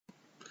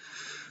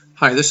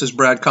Hi, this is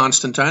Brad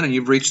Constantine, and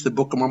you've reached the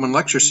Book of Mormon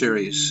lecture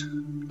series.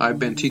 I've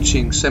been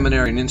teaching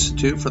seminary and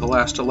institute for the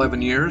last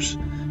 11 years,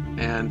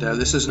 and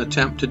this is an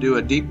attempt to do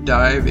a deep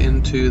dive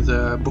into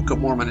the Book of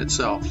Mormon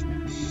itself.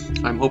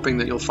 I'm hoping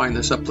that you'll find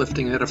this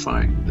uplifting and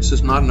edifying. This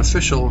is not an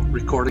official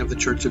recording of the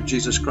Church of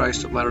Jesus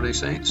Christ of Latter-day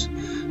Saints,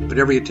 but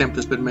every attempt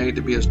has been made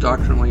to be as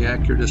doctrinally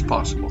accurate as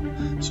possible.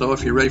 So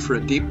if you're ready for a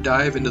deep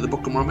dive into the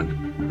Book of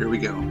Mormon, here we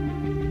go.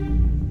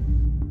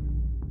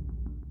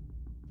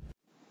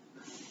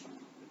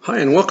 Hi,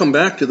 and welcome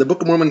back to the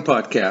Book of Mormon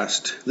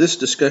podcast. This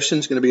discussion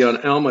is going to be on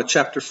Alma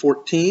chapter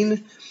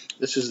 14.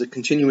 This is the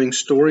continuing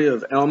story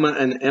of Alma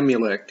and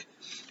Amulek.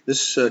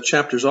 This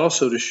chapter is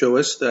also to show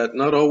us that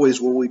not always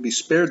will we be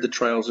spared the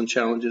trials and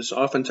challenges.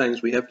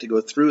 Oftentimes we have to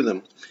go through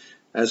them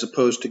as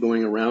opposed to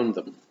going around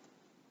them.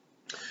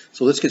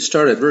 So let's get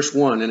started. Verse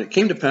 1, And it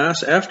came to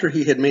pass, after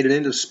he had made an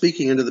end of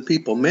speaking unto the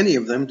people, many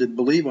of them did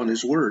believe on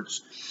his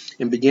words,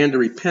 and began to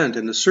repent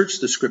and to search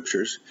the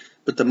Scriptures.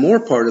 But the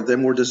more part of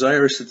them were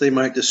desirous that they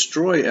might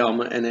destroy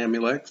Alma and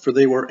Amulek, for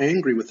they were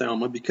angry with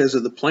Alma because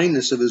of the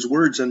plainness of his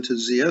words unto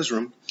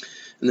Zeezrom.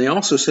 And they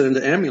also said unto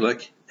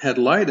Amulek, had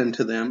lied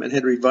unto them, and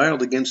had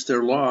reviled against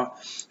their law,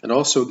 and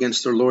also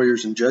against their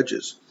lawyers and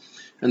judges.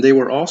 And they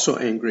were also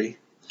angry.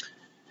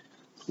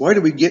 Why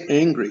do we get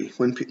angry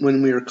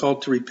when we are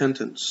called to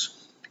repentance?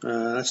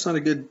 That's not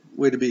a good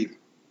way to be.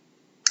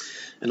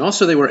 And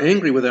also they were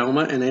angry with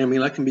Alma and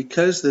Amulek, and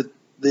because that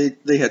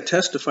they had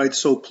testified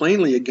so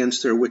plainly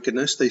against their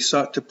wickedness, they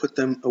sought to put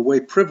them away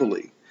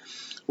privily,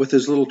 with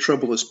as little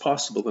trouble as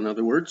possible, in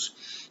other words.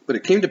 But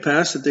it came to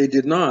pass that they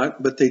did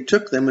not, but they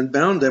took them and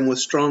bound them with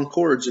strong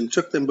cords, and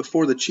took them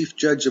before the chief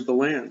judge of the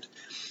land.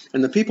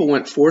 And the people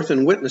went forth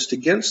and witnessed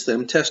against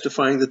them,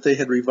 testifying that they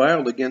had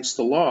reviled against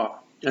the law,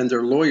 and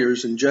their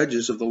lawyers and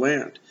judges of the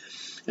land,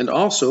 and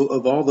also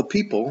of all the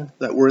people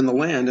that were in the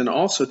land, and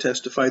also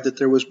testified that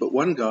there was but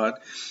one God,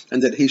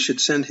 and that he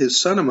should send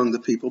his Son among the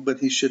people, but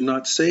he should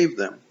not save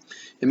them.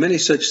 And many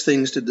such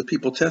things did the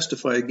people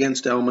testify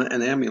against Alma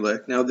and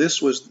Amulek. Now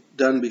this was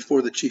done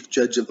before the chief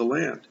judge of the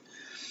land.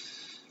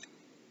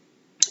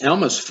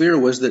 Alma's fear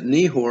was that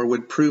Nehor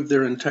would prove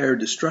their entire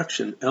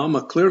destruction.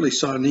 Alma clearly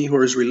saw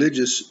Nehor's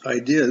religious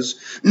ideas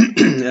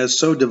as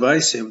so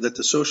divisive that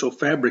the social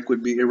fabric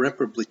would be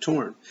irreparably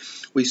torn.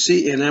 We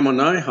see in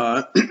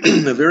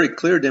Ammonihah a very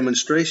clear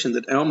demonstration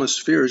that Alma's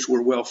fears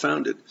were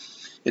well-founded.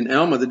 In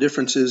Alma, the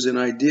differences in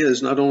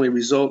ideas not only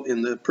result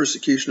in the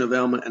persecution of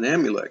Alma and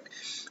Amulek,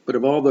 but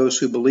of all those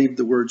who believed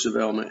the words of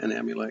Alma and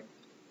Amulek.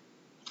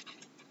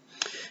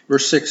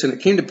 Verse 6, And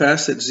it came to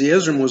pass that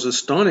Zeezrom was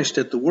astonished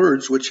at the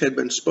words which had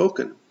been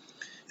spoken.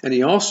 And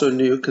he also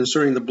knew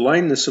concerning the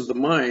blindness of the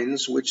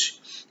minds which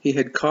he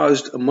had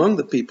caused among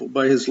the people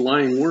by his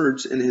lying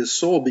words, and his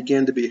soul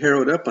began to be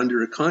harrowed up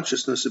under a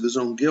consciousness of his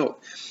own guilt.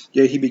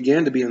 Yea, he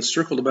began to be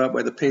encircled about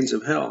by the pains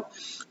of hell.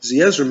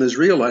 Zeezrom is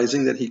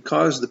realizing that he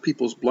caused the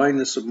people's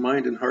blindness of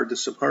mind and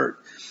hardness of heart.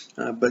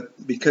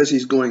 But because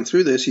he's going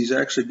through this, he's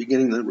actually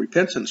beginning the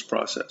repentance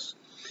process.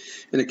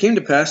 And it came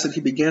to pass that he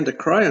began to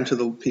cry unto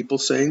the people,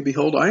 saying,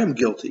 Behold, I am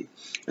guilty,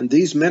 and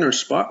these men are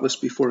spotless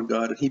before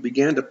God. And he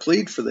began to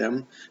plead for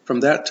them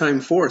from that time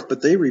forth,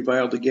 but they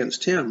reviled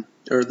against him,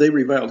 or they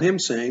reviled him,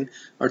 saying,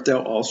 Art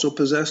thou also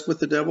possessed with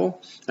the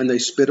devil? And they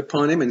spit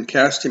upon him and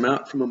cast him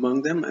out from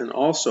among them, and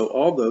also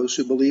all those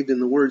who believed in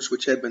the words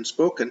which had been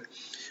spoken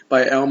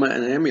by Alma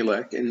and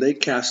Amulek, and they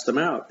cast them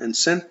out, and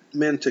sent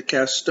men to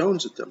cast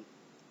stones at them.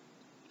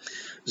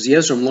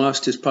 Zeezrom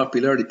lost his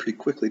popularity pretty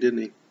quickly,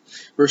 didn't he?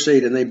 Verse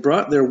 8, And they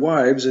brought their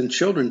wives and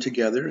children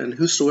together, and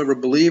whosoever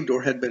believed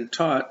or had been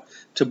taught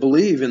to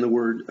believe in the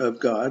word of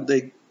God,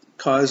 they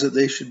caused that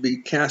they should be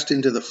cast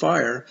into the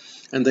fire,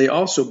 and they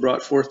also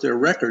brought forth their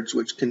records,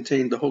 which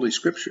contained the Holy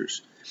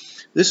Scriptures.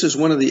 This is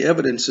one of the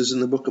evidences in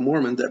the Book of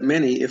Mormon that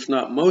many, if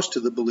not most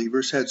of the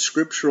believers, had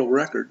scriptural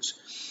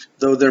records.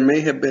 Though there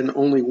may have been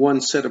only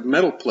one set of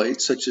metal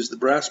plates, such as the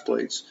brass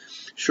plates,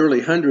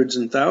 surely hundreds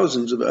and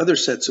thousands of other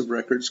sets of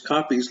records,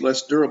 copies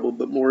less durable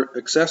but more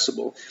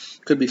accessible,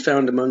 could be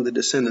found among the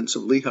descendants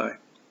of Lehi.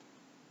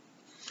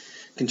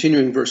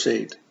 Continuing verse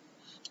 8,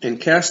 And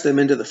cast them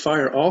into the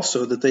fire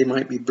also, that they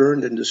might be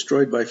burned and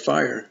destroyed by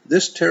fire.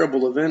 This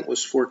terrible event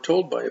was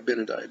foretold by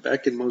Abinadi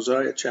back in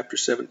Mosiah chapter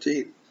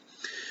 17.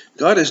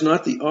 God is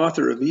not the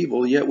author of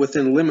evil, yet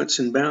within limits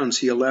and bounds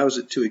he allows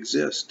it to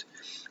exist.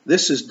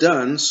 This is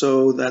done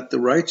so that the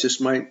righteous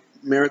might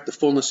merit the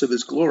fullness of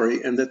his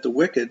glory, and that the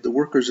wicked, the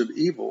workers of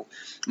evil,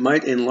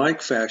 might in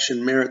like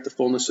fashion merit the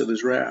fullness of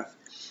his wrath.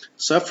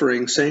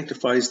 Suffering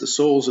sanctifies the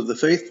souls of the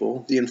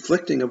faithful. The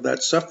inflicting of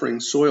that suffering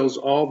soils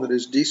all that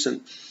is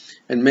decent,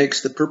 and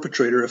makes the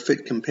perpetrator a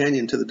fit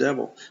companion to the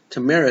devil,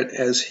 to merit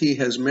as he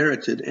has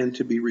merited, and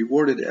to be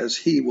rewarded as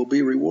he will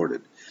be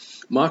rewarded.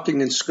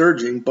 Mocking and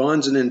scourging,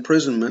 bonds and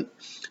imprisonment,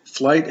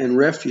 flight and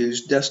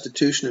refuge,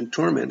 destitution and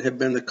torment have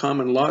been the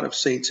common lot of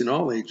saints in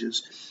all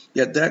ages.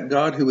 Yet that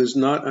God who is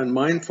not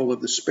unmindful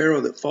of the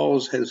sparrow that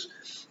falls has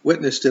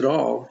witnessed it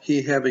all,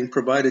 he having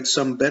provided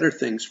some better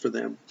things for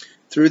them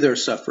through their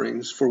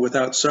sufferings, for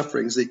without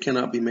sufferings they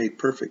cannot be made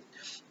perfect.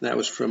 That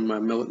was from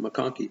Millet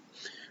McConkie.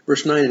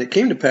 Verse 9, and it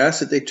came to pass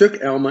that they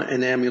took Alma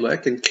and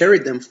Amulek and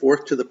carried them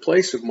forth to the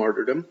place of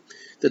martyrdom,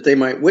 that they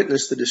might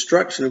witness the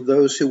destruction of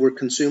those who were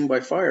consumed by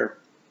fire.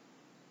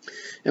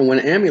 And when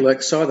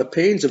Amulek saw the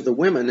pains of the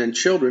women and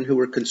children who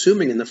were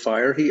consuming in the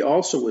fire, he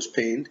also was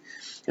pained.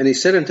 And he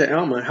said unto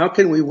Alma, how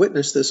can we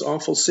witness this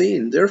awful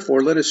scene?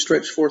 Therefore let us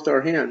stretch forth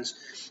our hands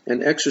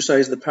and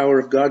exercise the power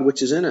of God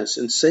which is in us,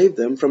 and save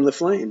them from the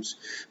flames.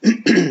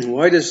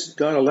 Why does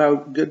God allow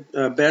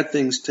bad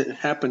things to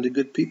happen to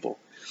good people?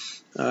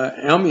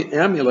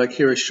 Amulek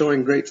here is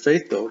showing great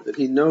faith, though, that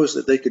he knows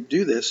that they could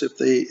do this if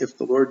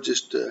the Lord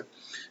just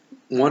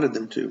wanted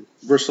them to.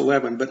 Verse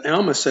 11, but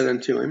Alma said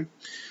unto him,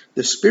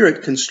 the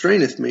Spirit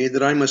constraineth me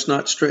that I must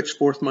not stretch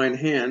forth mine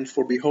hand,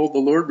 for behold, the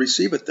Lord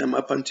receiveth them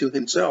up unto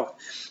himself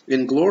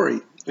in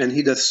glory, and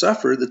he doth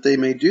suffer that they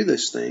may do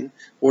this thing,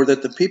 or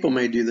that the people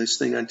may do this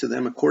thing unto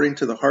them, according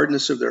to the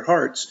hardness of their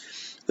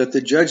hearts, that the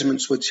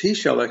judgments which he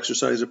shall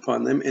exercise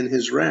upon them in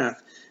his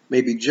wrath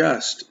may be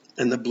just,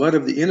 and the blood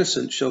of the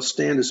innocent shall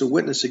stand as a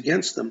witness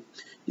against them,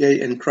 yea,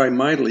 and cry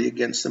mightily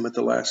against them at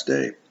the last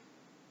day.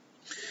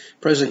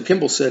 President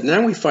Kimball said,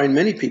 now we find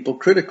many people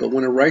critical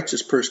when a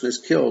righteous person is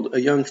killed,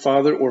 a young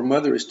father or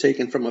mother is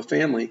taken from a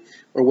family,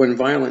 or when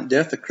violent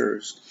death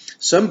occurs.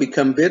 Some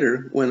become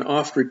bitter when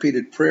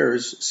oft-repeated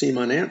prayers seem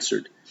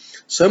unanswered.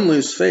 Some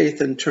lose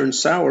faith and turn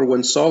sour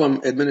when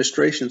solemn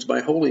administrations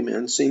by holy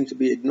men seem to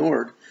be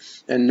ignored,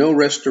 and no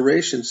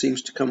restoration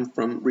seems to come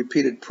from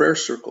repeated prayer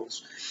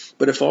circles.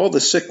 But if all the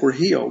sick were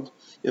healed,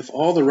 if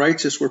all the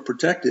righteous were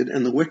protected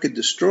and the wicked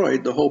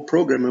destroyed, the whole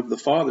program of the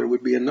Father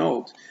would be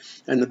annulled,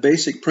 and the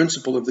basic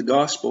principle of the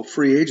gospel,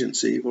 free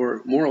agency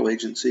or moral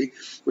agency,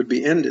 would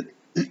be ended.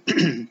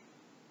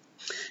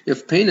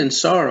 If pain and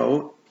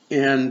sorrow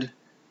and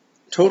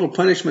total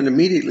punishment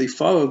immediately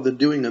followed the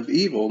doing of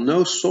evil,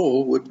 no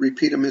soul would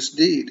repeat a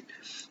misdeed.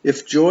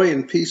 If joy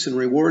and peace and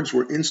rewards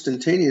were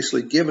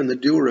instantaneously given the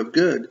doer of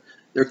good,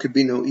 there could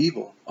be no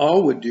evil.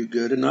 All would do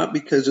good, and not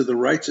because of the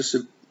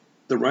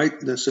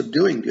rightness of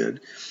doing good.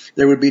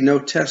 There would be no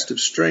test of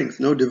strength,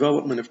 no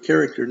development of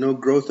character, no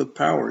growth of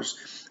powers,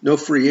 no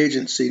free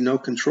agency, no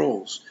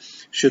controls.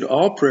 Should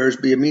all prayers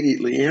be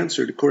immediately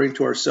answered according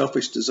to our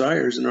selfish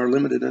desires and our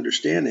limited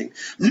understanding,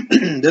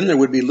 then there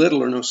would be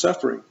little or no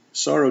suffering,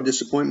 sorrow,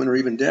 disappointment, or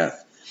even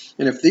death.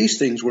 And if these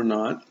things were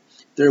not,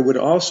 there would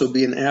also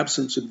be an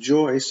absence of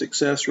joy,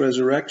 success,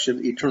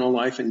 resurrection, eternal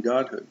life, and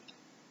godhood.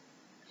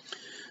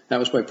 That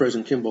was by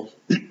President Kimball.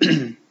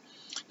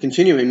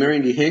 Continuing,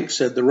 Marion D. Hanks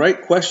said, the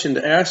right question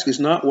to ask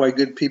is not why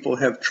good people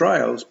have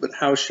trials, but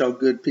how shall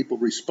good people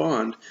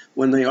respond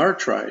when they are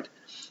tried?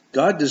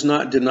 God does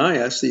not deny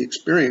us the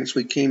experience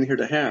we came here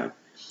to have.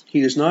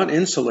 He does not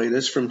insulate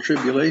us from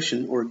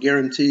tribulation or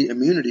guarantee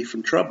immunity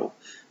from trouble.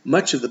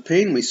 Much of the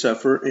pain we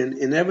suffer and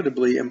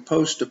inevitably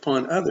imposed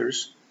upon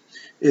others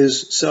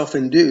is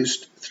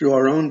self-induced through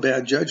our own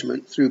bad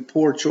judgment, through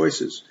poor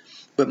choices.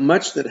 But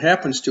much that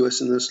happens to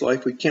us in this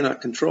life we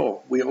cannot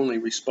control. We only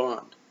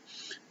respond.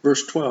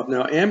 Verse 12,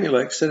 now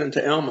Amulek said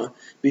unto Alma,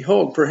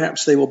 behold,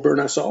 perhaps they will burn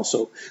us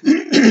also.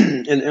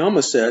 And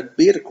Alma said,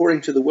 be it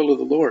according to the will of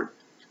the Lord,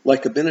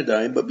 like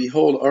Abinadi, but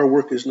behold, our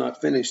work is not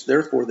finished,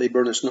 therefore they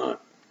burn us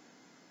not.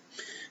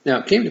 Now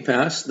it came to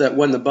pass that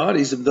when the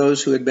bodies of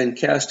those who had been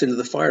cast into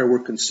the fire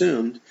were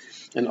consumed,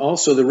 and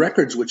also the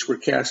records which were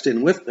cast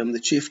in with them, the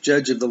chief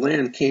judge of the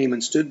land came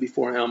and stood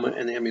before Alma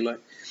and Amulek,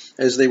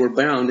 as they were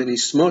bound, and he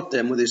smote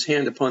them with his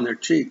hand upon their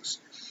cheeks,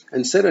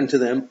 and said unto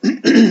them,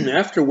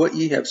 after what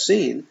ye have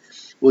seen,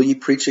 will ye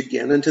preach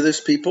again unto this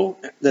people,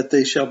 that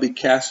they shall be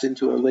cast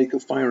into a lake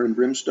of fire and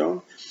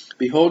brimstone?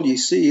 Behold, ye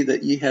see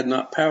that ye had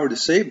not power to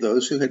save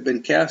those who had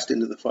been cast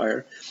into the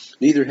fire,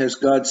 neither has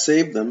God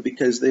saved them,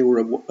 because they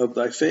were of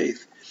thy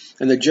faith.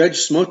 And the judge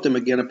smote them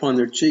again upon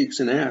their cheeks,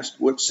 and asked,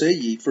 what say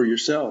ye for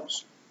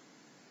yourselves?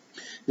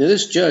 Now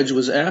this judge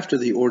was after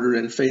the order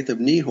and faith of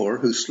Nehor,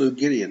 who slew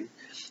Gideon.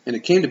 And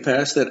it came to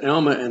pass that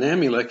Alma and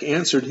Amulek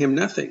answered him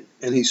nothing,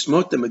 and he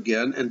smote them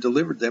again, and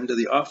delivered them to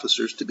the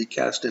officers to be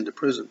cast into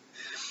prison.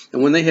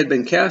 And when they had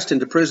been cast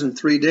into prison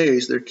 3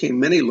 days, there came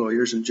many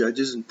lawyers and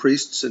judges and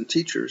priests and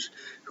teachers,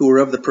 who were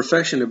of the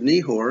profession of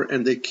Nehor,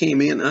 and they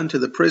came in unto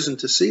the prison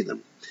to see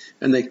them.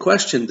 And they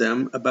questioned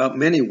them about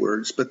many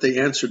words, but they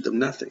answered them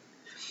nothing.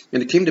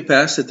 And it came to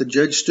pass that the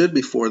judge stood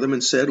before them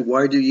and said,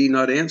 why do ye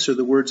not answer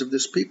the words of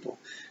this people?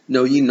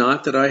 Know ye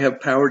not that I have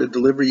power to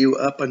deliver you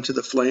up unto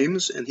the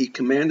flames? And he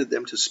commanded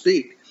them to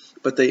speak,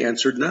 but they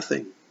answered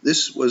nothing.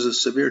 This was a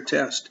severe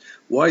test.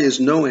 Why is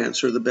no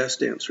answer the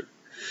best answer?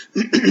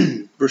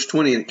 Verse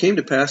 20, and it came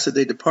to pass that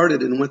they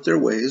departed and went their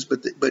ways,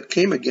 but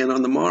came again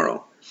on the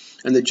morrow.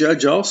 And the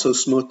judge also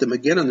smote them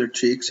again on their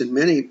cheeks, and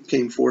many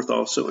came forth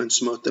also and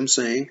smote them,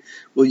 saying,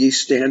 will ye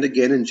stand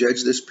again and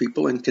judge this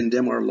people and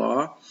condemn our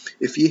law?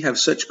 If ye have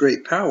such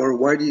great power,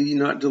 why do ye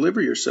not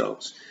deliver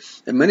yourselves?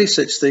 And many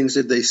such things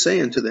did they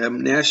say unto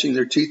them, gnashing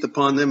their teeth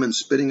upon them and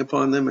spitting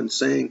upon them, and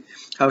saying,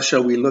 how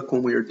shall we look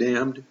when we are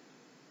damned?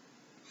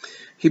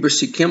 Heber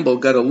C. Kimball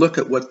got a look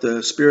at what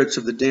the spirits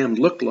of the damned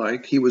looked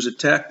like. He was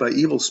attacked by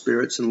evil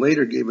spirits and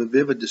later gave a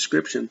vivid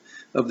description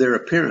of their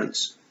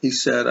appearance. he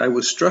said, I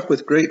was struck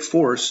with great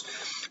force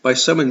by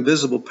some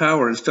invisible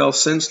power and fell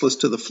senseless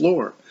to the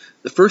floor.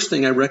 The first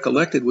thing I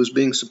recollected was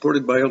being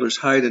supported by Elders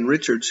Hyde and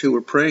Richards, who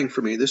were praying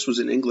for me. This was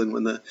in England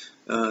when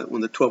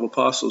the 12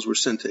 apostles were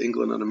sent to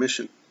England on a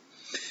mission.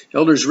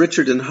 Elders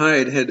Richard and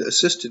Hyde had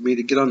assisted me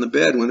to get on the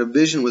bed when a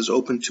vision was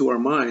opened to our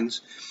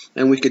minds,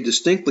 and we could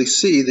distinctly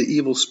see the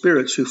evil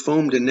spirits who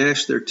foamed and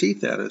gnashed their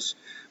teeth at us.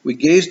 We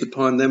gazed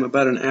upon them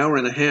about an hour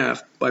and a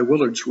half by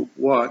Willard's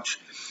watch.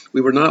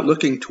 We were not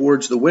looking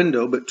towards the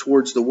window, but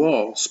towards the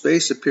wall.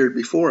 Space appeared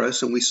before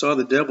us, and we saw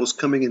the devils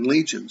coming in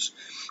legions,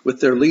 with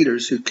their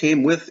leaders, who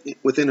came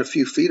within a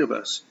few feet of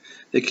us.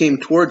 They came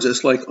towards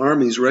us like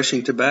armies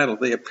rushing to battle.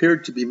 They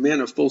appeared to be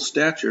men of full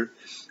stature,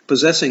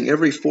 possessing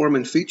every form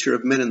and feature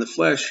of men in the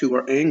flesh, who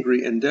are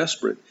angry and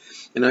desperate.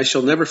 And I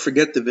shall never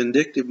forget the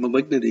vindictive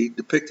malignity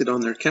depicted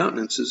on their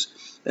countenances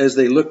as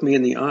they looked me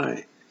in the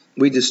eye.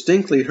 We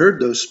distinctly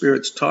heard those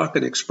spirits talk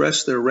and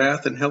express their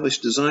wrath and hellish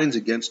designs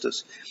against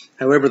us.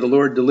 However, the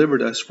Lord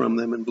delivered us from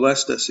them and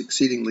blessed us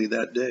exceedingly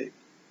that day.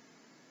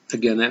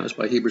 Again, that was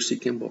by Heber C.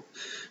 Kimball.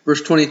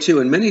 Verse 22,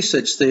 and many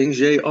such things,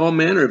 yea, all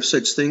manner of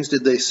such things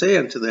did they say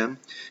unto them,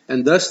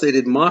 and thus they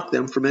did mock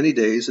them for many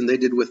days, and they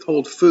did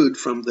withhold food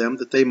from them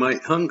that they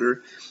might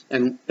hunger,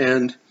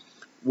 and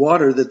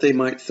water that they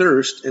might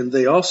thirst, and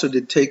they also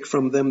did take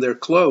from them their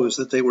clothes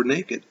that they were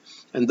naked.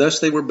 And thus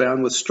they were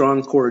bound with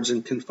strong cords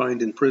and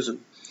confined in prison.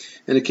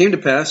 And it came to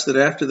pass that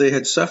after they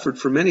had suffered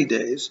for many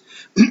days,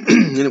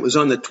 and it was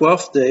on the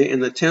 12th day in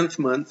the 10th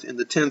month, in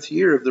the 10th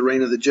year of the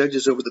reign of the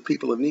judges over the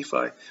people of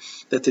Nephi,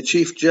 that the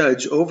chief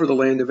judge over the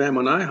land of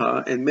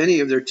Ammonihah and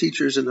many of their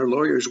teachers and their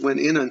lawyers went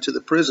in unto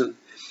the prison,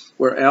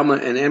 where Alma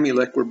and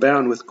Amulek were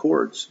bound with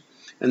cords.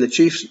 And the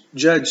chief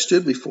judge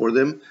stood before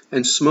them,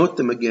 and smote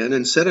them again,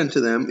 and said unto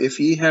them, If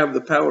ye have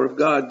the power of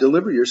God,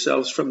 deliver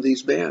yourselves from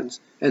these bands,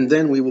 and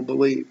then we will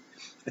believe.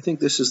 I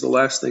think this is the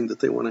last thing that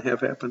they want to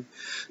have happen,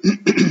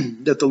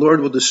 that the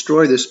Lord will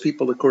destroy this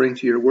people according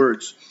to your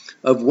words.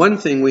 Of one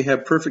thing we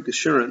have perfect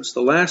assurance,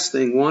 the last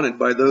thing wanted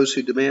by those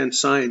who demand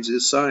signs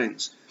is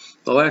signs.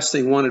 The last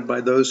thing wanted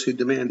by those who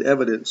demand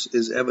evidence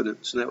is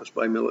evidence. And that was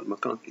by Millet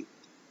McConkie.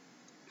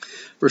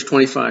 Verse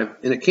 25,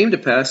 and it came to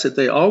pass that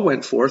they all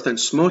went forth and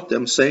smote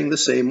them, saying the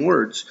same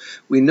words.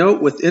 We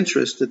note with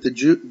interest that the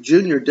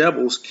junior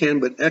devils can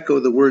but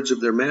echo the words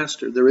of their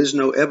master. There is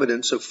no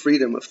evidence of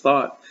freedom of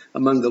thought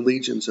among the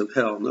legions of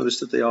hell. Notice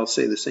that they all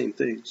say the same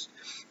things.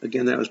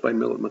 Again, that was by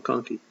Millet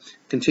McConkie.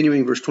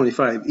 Continuing verse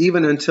 25,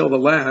 even until the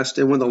last,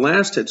 and when the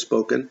last had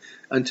spoken,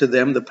 unto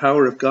them the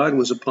power of God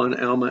was upon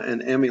Alma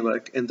and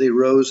Amulek, and they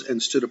rose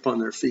and stood upon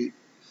their feet.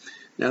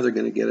 Now they're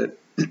going to get it.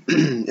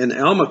 And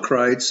Alma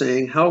cried,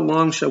 saying, How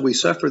long shall we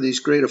suffer these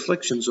great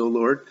afflictions, O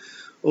Lord?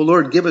 O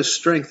Lord, give us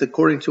strength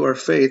according to our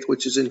faith,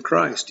 which is in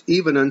Christ,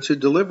 even unto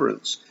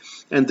deliverance.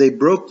 And they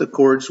broke the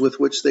cords with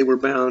which they were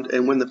bound,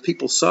 and when the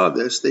people saw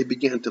this, they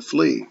began to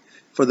flee,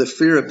 for the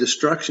fear of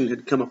destruction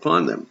had come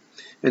upon them.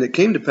 And it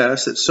came to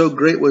pass that so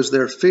great was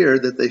their fear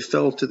that they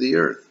fell to the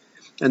earth.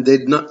 And they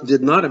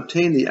did not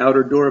obtain the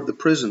outer door of the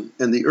prison,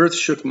 and the earth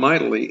shook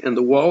mightily, and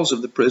the walls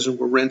of the prison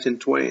were rent in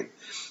twain,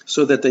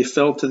 so that they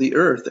fell to the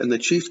earth. And the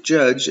chief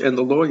judge and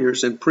the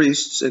lawyers and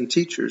priests and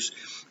teachers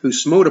who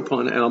smote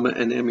upon Alma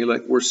and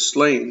Amulek were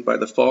slain by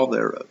the fall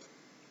thereof.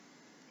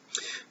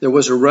 There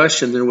was a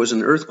rush and there was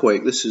an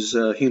earthquake. This is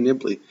Hugh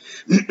Nibley.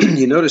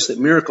 You notice that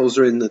miracles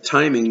are in the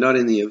timing, not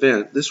in the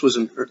event. This was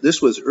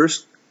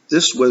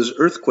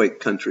earthquake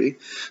country.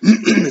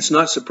 It's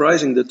not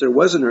surprising that there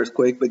was an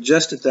earthquake, but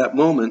just at that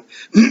moment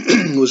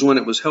was when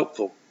it was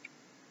helpful.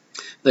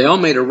 They all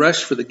made a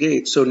rush for the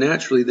gate, so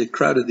naturally they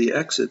crowded the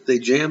exit. They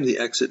jammed the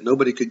exit.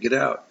 Nobody could get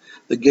out.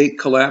 The gate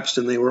collapsed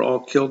and they were all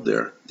killed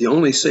there. The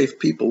only safe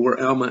people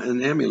were Alma and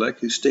Amulek,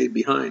 who stayed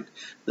behind.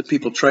 The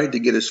people tried to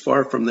get as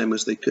far from them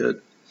as they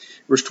could.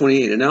 Verse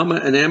 28, and Alma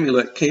and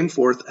Amulek came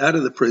forth out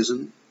of the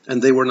prison, and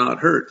they were not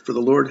hurt, for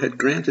the Lord had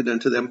granted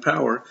unto them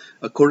power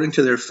according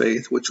to their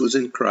faith, which was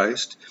in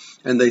Christ.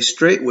 And they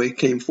straightway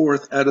came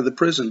forth out of the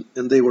prison,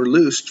 and they were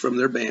loosed from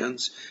their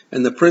bands,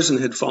 and the prison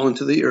had fallen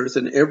to the earth,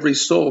 and every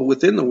soul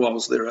within the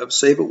walls thereof,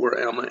 save it were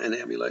Alma and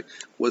Amulek,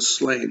 was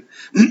slain.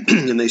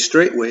 And they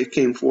straightway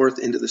came forth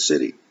into the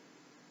city.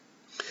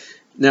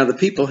 Now the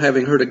people,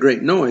 having heard a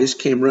great noise,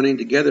 came running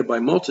together by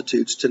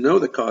multitudes to know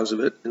the cause of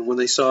it. And when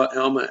they saw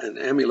Alma and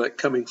Amulek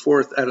coming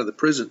forth out of the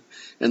prison,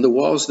 and the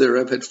walls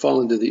thereof had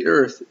fallen to the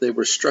earth, they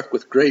were struck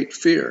with great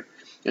fear,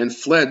 and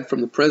fled from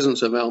the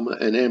presence of Alma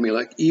and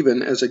Amulek,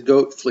 even as a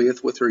goat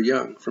fleeth with her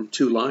young from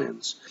two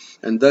lions.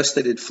 And thus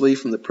they did flee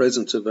from the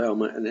presence of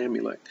Alma and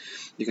Amulek.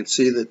 You can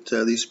see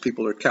that these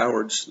people are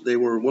cowards. They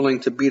were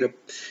willing to beat up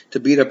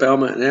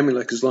Alma and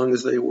Amulek as long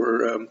as they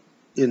were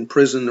in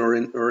prison or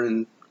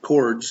in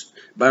cords,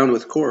 bound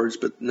with cords,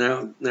 but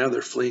now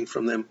they're fleeing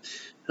from them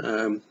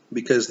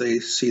because they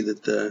see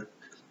that the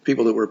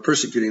people that were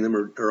persecuting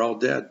them are all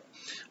dead.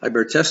 I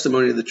bear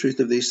testimony to the truth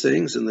of these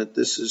things, and that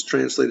this is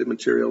translated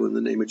material in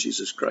the name of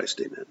Jesus Christ.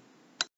 Amen.